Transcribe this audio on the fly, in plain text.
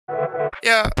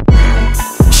Yeah.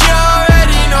 She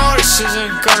already know this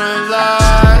isn't gonna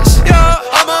last. Yeah,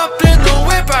 I'm up in the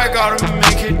whip, I gotta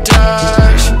make it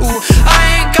dash. Ooh,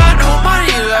 I ain't got no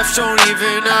money left, don't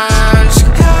even ask.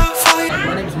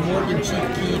 My name is Morgan Chief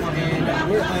Kieffer,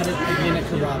 and we're at it again at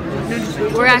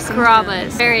Carrabba's. We're at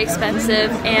Carrabba's. Very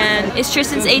expensive, and it's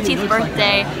Tristan's 18th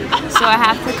birthday, so I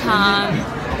have to come,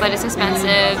 but it's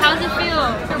expensive. How does it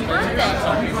feel? It's your birthday.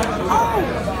 Oh,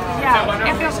 yeah,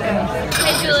 it feels good.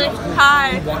 Hey Julie.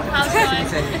 Hi. How's it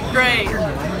going? Great.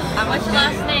 What's your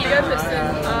last name?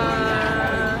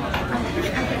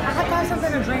 I thought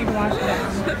something to drink to wash it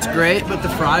down. It's great, but the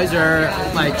fries are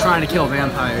like trying to kill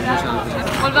vampires or something.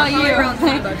 What about you?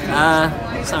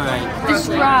 It's alright.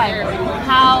 Describe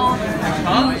how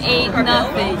you ate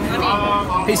nothing.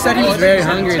 He said he was very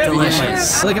hungry. It's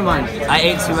delicious. Look at mine. I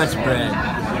ate too much bread.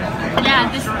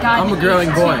 Yeah, this guy. I'm a growing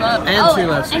boy, and too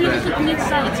loves and bread. he took mixed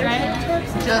sides, right?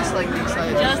 Just like these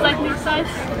sides. Just like mixed sides?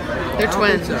 They're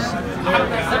twins.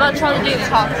 What about Charlie Davis?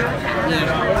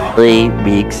 3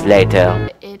 weeks later.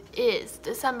 It is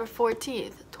December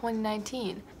 14th,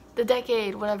 2019. The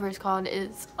decade, whatever it's called,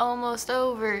 is almost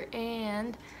over,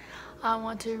 and I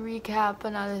want to recap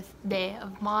another day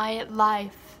of my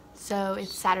life. So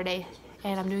it's Saturday,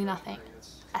 and I'm doing nothing.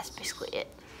 That's basically it.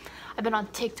 I've been on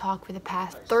TikTok for the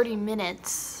past 30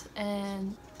 minutes,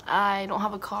 and I don't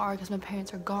have a car because my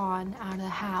parents are gone out of the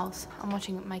house. I'm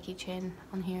watching Mikey Chin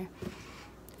on here, if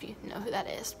you know who that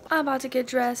is. I'm about to get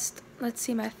dressed. Let's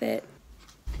see my fit.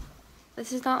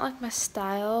 This is not like my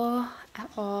style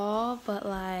at all, but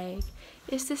like,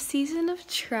 it's the season of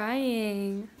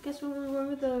trying. Guess what we're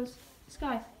wearing with those?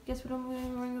 Sky, guess what I'm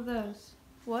wearing with those?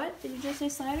 What? Did you just say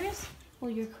sliders? Well,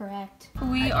 you're correct.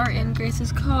 We are in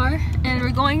Grace's car, and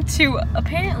we're going to,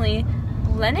 apparently,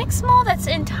 Lenox Mall that's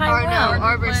in Taiwan. Or no,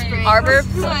 Arbor Springs. Arbor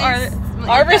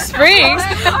Springs?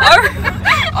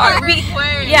 Arbor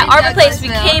Place. We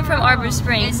came from Arbor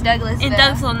Springs. In Douglasville. In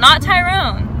Douglasville, not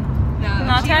Tyrone. No,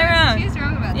 Not Tyrone. She's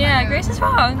wrong about Yeah, that. Grace is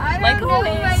wrong. Like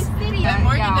always. And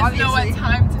Morgan doesn't know what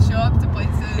time to show up to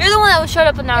places. You're the one that showed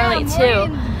up an hour late too.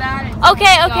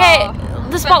 Okay.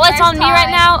 The spotlight's on me right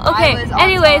now. Okay.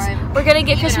 Anyways, we're gonna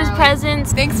get Christmas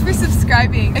presents. Thanks for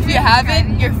subscribing. If you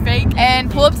haven't, you're fake. And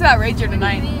pull up to that Rager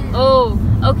tonight. Oh,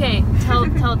 okay. Tell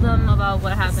them about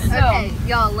what happened. Okay,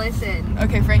 y'all listen.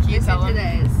 Okay, Frankie, you tell Listen to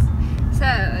them. this. So,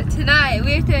 tonight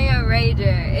we're throwing a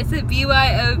Rager. It's a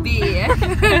BYOB.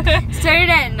 Started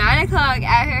at 9 o'clock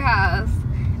at her house.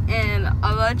 And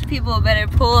a bunch of people better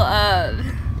pull up.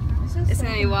 It's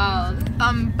gonna be wild.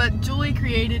 But Julie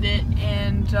created it,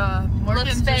 and Morgan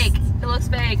It looks fake. It looks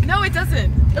fake. No, it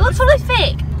doesn't. It looks totally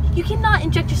fake. You cannot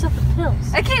inject yourself with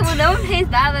pills. Okay, well no one pays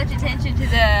that much attention to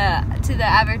the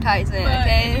advertisement,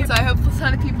 okay? So I hope a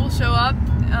ton of people show up.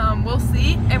 We'll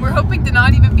see, and we're hoping to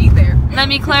not even be there. Let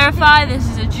me clarify. This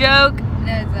is a joke.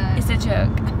 No, it's not. It's a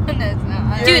joke. No, it's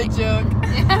not. You're Dude. a joke.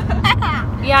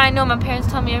 Yeah, I know. My parents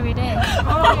tell me every day.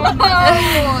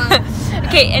 Oh.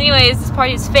 Okay, anyways, this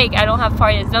party is fake. I don't have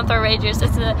parties. Don't throw ragers.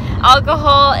 It's an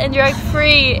alcohol and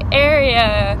drug-free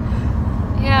area.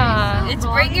 Yeah. It's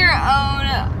bring your own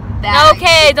bag.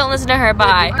 Okay, don't listen to her.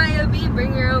 Bye. BYOB,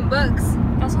 bring your own books.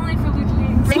 That's only for Luke.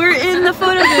 We're in the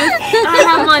photo booth. I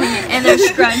have money, and they're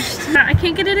scrunched. I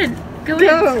can't get it in. Go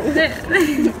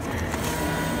in.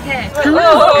 Okay.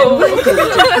 Hello, and welcome to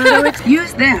Photo.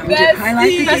 Use them to highlight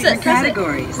the Press different it, press it.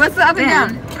 categories. What's the up and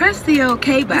Then, down? press the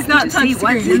OK button not to see touch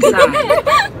what's screen.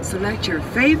 inside. Select your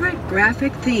favorite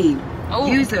graphic theme. Oh.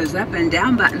 Use those up and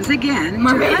down buttons again to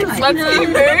highlight it.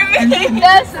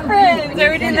 Best friends.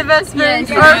 Are we doing the best friends?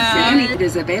 It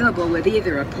is available with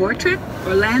either a portrait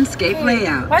or landscape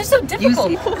layout. Why is it so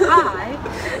difficult? Use the 5,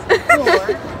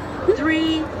 4,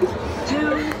 3,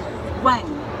 2,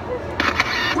 1.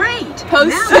 Great! Post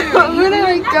Now two. we're Where do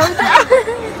I go?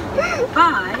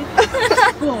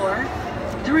 5, 4,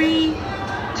 3,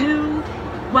 2,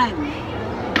 1.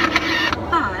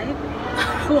 5,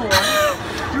 4,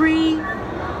 3,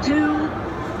 2,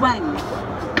 1.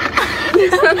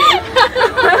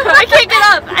 I can't get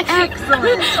up.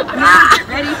 Excellent. Now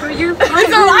ready for your final. Where's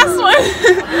the last one?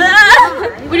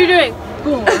 What are you doing?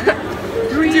 4,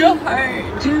 3,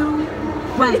 2,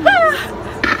 1.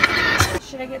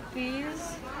 Should I get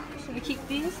these? Should I keep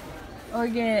these? Or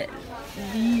get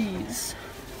these?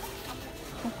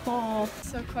 Oh,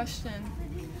 So question,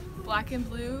 black and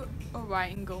blue or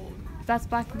white and gold? that's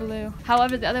black and blue.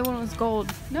 However, the other one was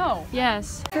gold. No.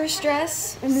 Yes. First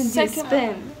dress, And then second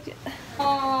spin.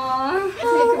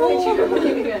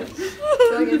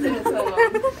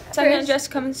 Second dress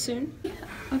coming soon.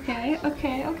 Okay.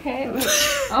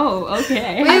 Oh,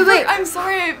 okay. Wait, I'm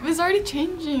sorry, it was already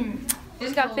changing. We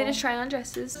just got finished trying on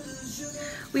dresses.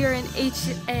 We are in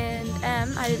H&M.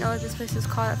 I didn't know what this place was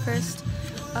called at first.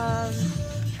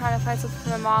 Trying to find something for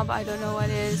my mom, but I don't know what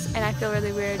it is, and I feel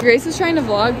really weird. Grace is trying to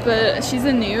vlog, but she's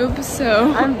a noob,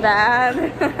 so I'm bad.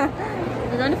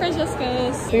 we're going to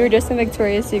Francesca's. We were just in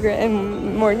Victoria's Secret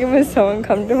and Morgan was so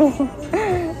uncomfortable.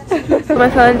 My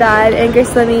phone died and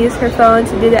Grace let me use her phone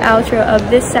to do the outro of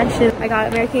this section. I got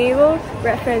American Eagle. We're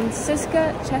at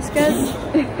Francesca's.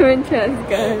 We're in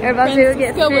Francesca's. We're about to go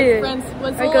get food.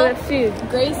 Or go get food.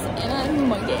 Grace and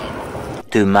Morgan.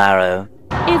 Tomorrow.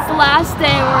 It's the last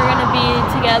day we're gonna be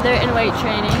together in weight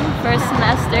training, first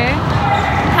semester.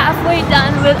 Halfway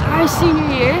done with our senior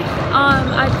year.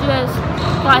 I just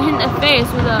got hit in the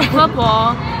face with a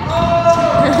football.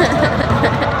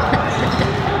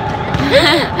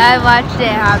 I watched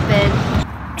it happen.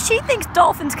 She thinks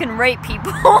dolphins can rape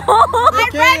people. I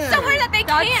read somewhere that they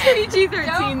can't.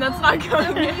 PG-13, that's not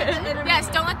going in. Yes,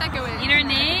 don't let that go in. Eater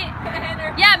Nate?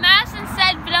 Yeah, Madison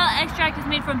said vanilla extract is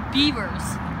made from beavers.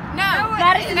 No,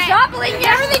 Madison, stop believing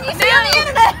everything you see on the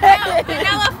internet. No,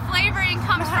 vanilla flavoring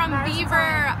comes from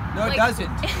beaver. No, it doesn't.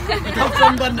 It comes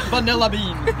from vanilla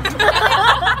bean.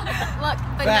 Look,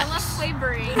 vanilla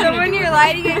flavoring. So when you're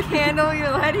lighting a candle,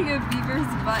 you're lighting a beaver's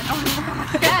butt.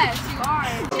 Yes, you are.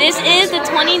 This is the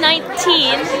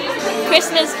 2019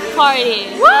 Christmas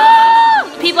party.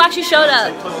 Woo! People actually showed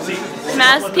up.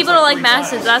 People don't like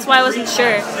masses, that's why I wasn't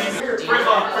sure.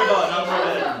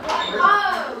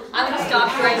 I'm gonna stop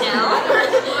you right now.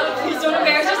 Please don't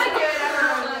embarrass yourself.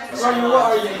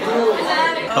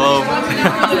 Hello.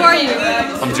 Who are you?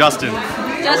 I'm Justin.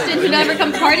 Justin, who never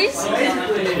come to parties?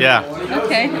 Yeah.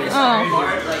 Okay. Oh.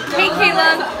 Hey,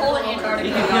 Caleb.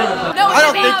 No, I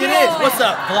don't think it is. What's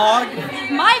up, vlog?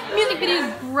 My music video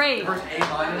is great.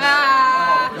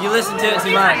 You listen to it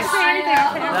too much.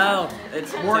 No,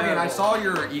 it's Morgan, I saw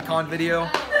your econ video.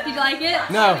 Did you like it?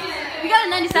 No. We got a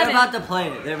They're 97. about to play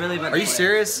it. They're really about to Are you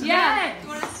serious? Yeah.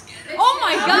 Oh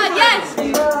my God, yes.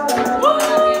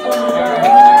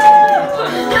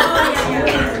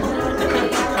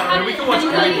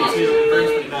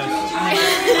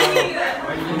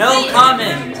 No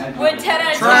comment. With 10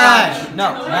 out of 10. Trash.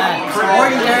 No, Matt.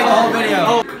 Morgan carried the whole video.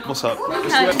 What's up?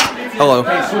 Hello.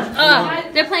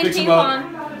 They're playing ping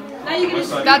pong.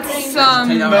 That's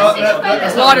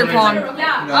water pong.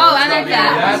 Oh, I like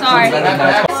that. Sorry.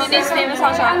 Sydney's famous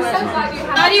hot chocolate.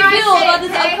 How do you feel about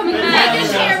this upcoming match?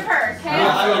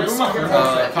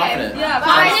 Confident.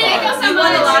 You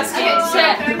won the last game.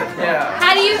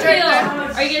 How do you feel?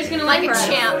 Are you guys gonna like a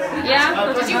champ?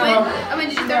 Yeah. Did you win? I mean,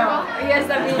 did you throw a ball? Yes,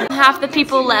 I mean. Half the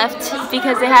people left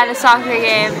because they had a soccer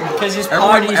game. Because his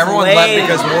Everyone party's left lame.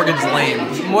 because Morgan's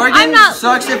lame. Morgan I'm not-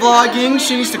 Sucks at vlogging.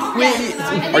 She needs to quit.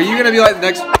 Are you gonna be like the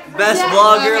next? best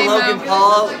vlogger, Logan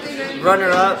Paul, runner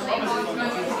up.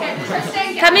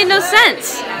 That made no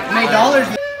sense. Make dollars.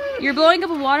 You're blowing up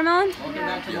a watermelon?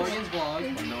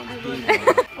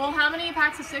 Well, how many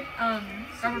packs of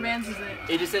rubber bands is it?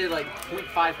 It just said like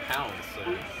 0.5 pounds. So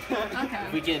Okay.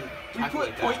 we can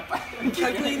calculate that.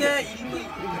 Calculate that.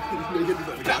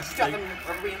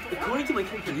 According to my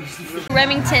calculations.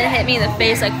 Remington hit me in the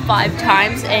face like 5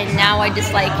 times, and now I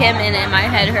dislike him, and then my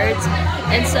head hurts.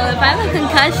 And so if I have a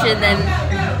concussion, then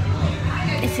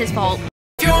it's his fault.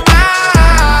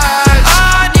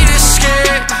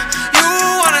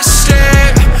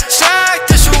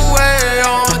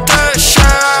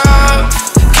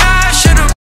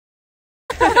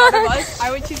 I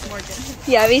would choose Morgan.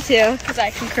 Yeah, me too. Because I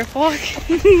can crip walk.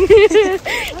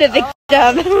 Did the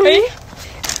job.